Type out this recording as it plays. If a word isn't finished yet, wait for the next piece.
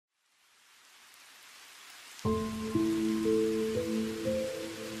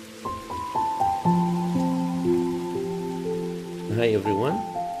Hi everyone,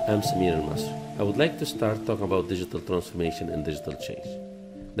 I'm Samir El-Masri. I would like to start talking about digital transformation and digital change.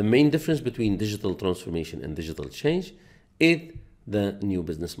 The main difference between digital transformation and digital change is the new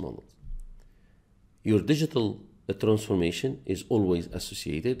business model. Your digital transformation is always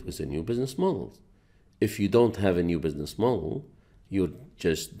associated with a new business model. If you don't have a new business model, you're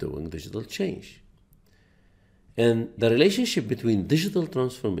just doing digital change. And the relationship between digital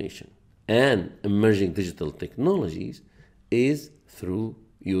transformation and emerging digital technologies is through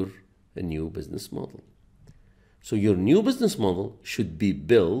your new business model. So your new business model should be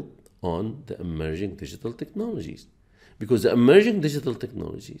built on the emerging digital technologies, because the emerging digital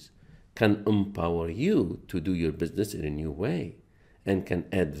technologies can empower you to do your business in a new way and can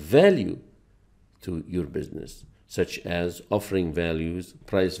add value to your business, such as offering values,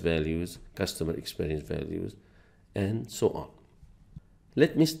 price values, customer experience values, and so on.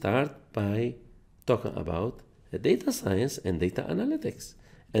 Let me start by talking about data science and data analytics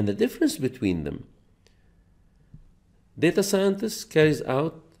and the difference between them. Data scientists carries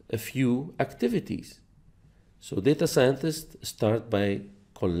out a few activities. So data scientists start by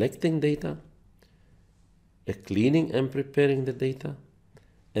collecting data, cleaning and preparing the data,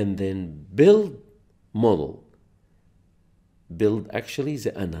 and then build actually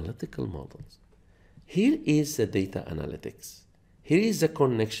the analytical models. Here is the data analytics. Here is the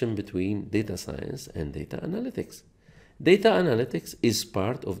connection between data science and data analytics. Data analytics is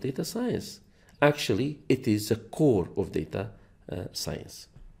part of data science. Actually, it is the core of data science.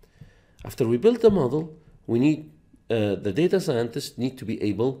 After we build the model, we need the data scientists need to be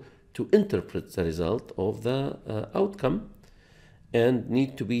able to interpret the result of the outcome and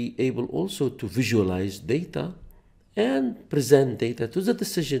need to be able also to visualize data and present data to the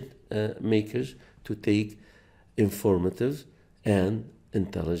decision makers to take informative and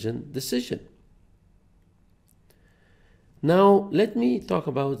intelligent decision. Now, let me talk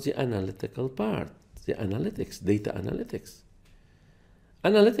about the analytical part, the analytics, data analytics.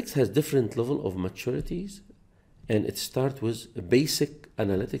 Analytics has different level of maturities, and it starts with basic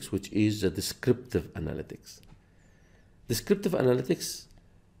analytics, which is the descriptive analytics. Descriptive analytics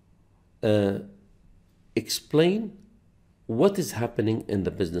explain what is happening in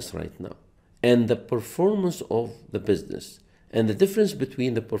the business right now and the performance of the business, and the difference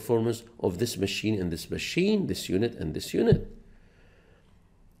between the performance of this machine and this machine, this unit and this unit.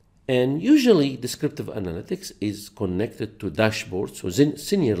 And usually descriptive analytics is connected to dashboards. So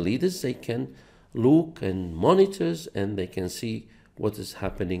senior leaders, they can look and monitor and they can see what is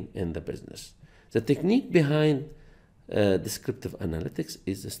happening in the business. The technique behind descriptive analytics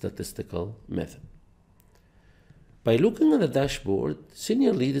is a statistical method. By looking at the dashboard,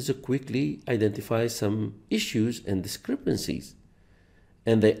 senior leaders quickly identify some issues and discrepancies,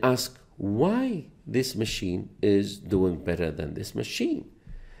 and they ask why this machine is doing better than this machine.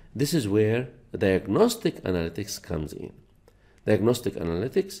 This is where diagnostic analytics comes in. Diagnostic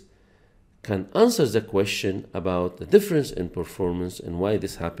analytics can answer the question about the difference in performance and why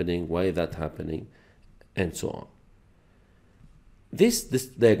this happening, why that happening, and so on. This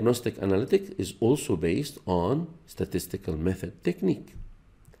diagnostic analytics is also based on statistical method technique.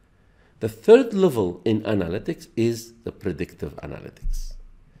 The third level in analytics is the predictive analytics.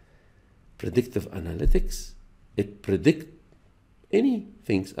 Predictive analytics, it predicts any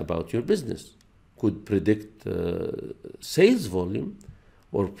things about your business. Could predict sales volume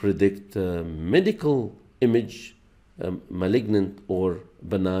or predict medical image, malignant or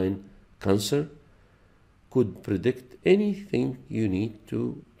benign cancer. Could predict anything you need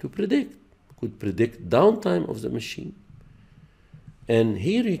to predict. Could predict downtime of the machine. And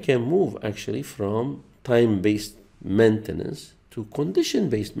here you can move actually from time-based maintenance to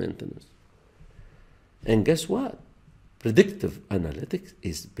condition-based maintenance. And guess what? Predictive analytics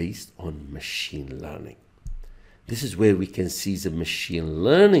is based on machine learning. This is where we can see the machine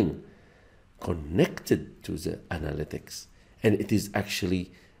learning connected to the analytics. And it is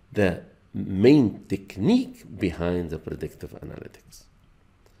actually the main technique behind the predictive analytics.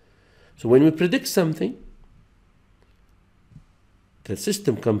 So when we predict something, the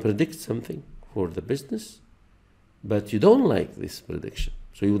system can predict something for the business, but you don't like this prediction.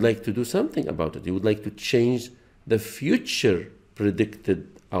 So you would like to do something about it. You would like to change the future predicted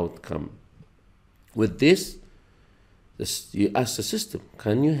outcome. With this, you ask the system,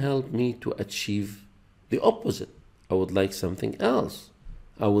 can you help me to achieve the opposite? I would like something else.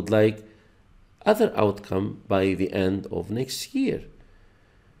 I would like other outcome by the end of next year.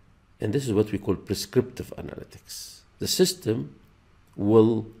 And this is what we call prescriptive analytics. The system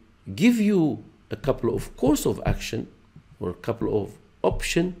will give you a couple of course of action or a couple of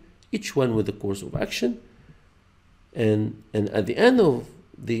options, each one with a course of action, and at the end of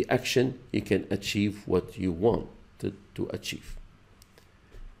the action, you can achieve what you want to achieve.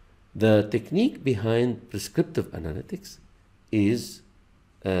 The technique behind prescriptive analytics is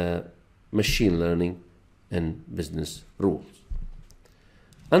machine learning and business rules.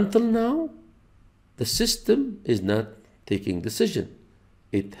 Until now, the system is not taking decision.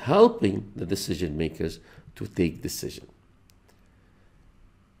 It's helping the decision makers to take decision.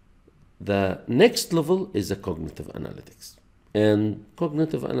 The next level is the cognitive analytics. And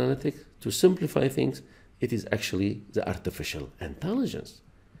cognitive analytics, to simplify things, it is actually the artificial intelligence.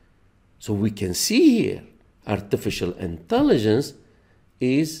 So we can see here, artificial intelligence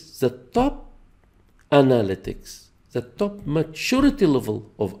is the top analytics, the top maturity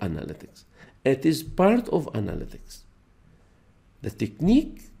level of analytics. It is part of analytics. The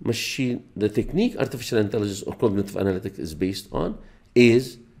technique artificial intelligence or cognitive analytics is based on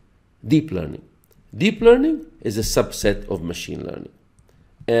is deep learning. Deep learning is a subset of machine learning,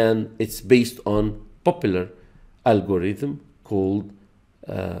 and it's based on popular algorithm called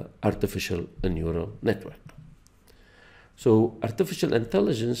artificial neural network. So artificial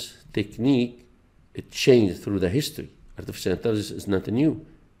intelligence technique, it changed through the history. Artificial intelligence is not new.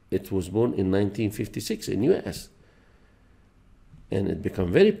 It was born in 1956 in US. And it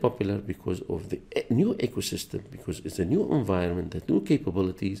became very popular because of the new ecosystem, because it's a new environment, the new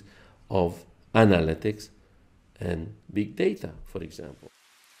capabilities of analytics and big data, for example.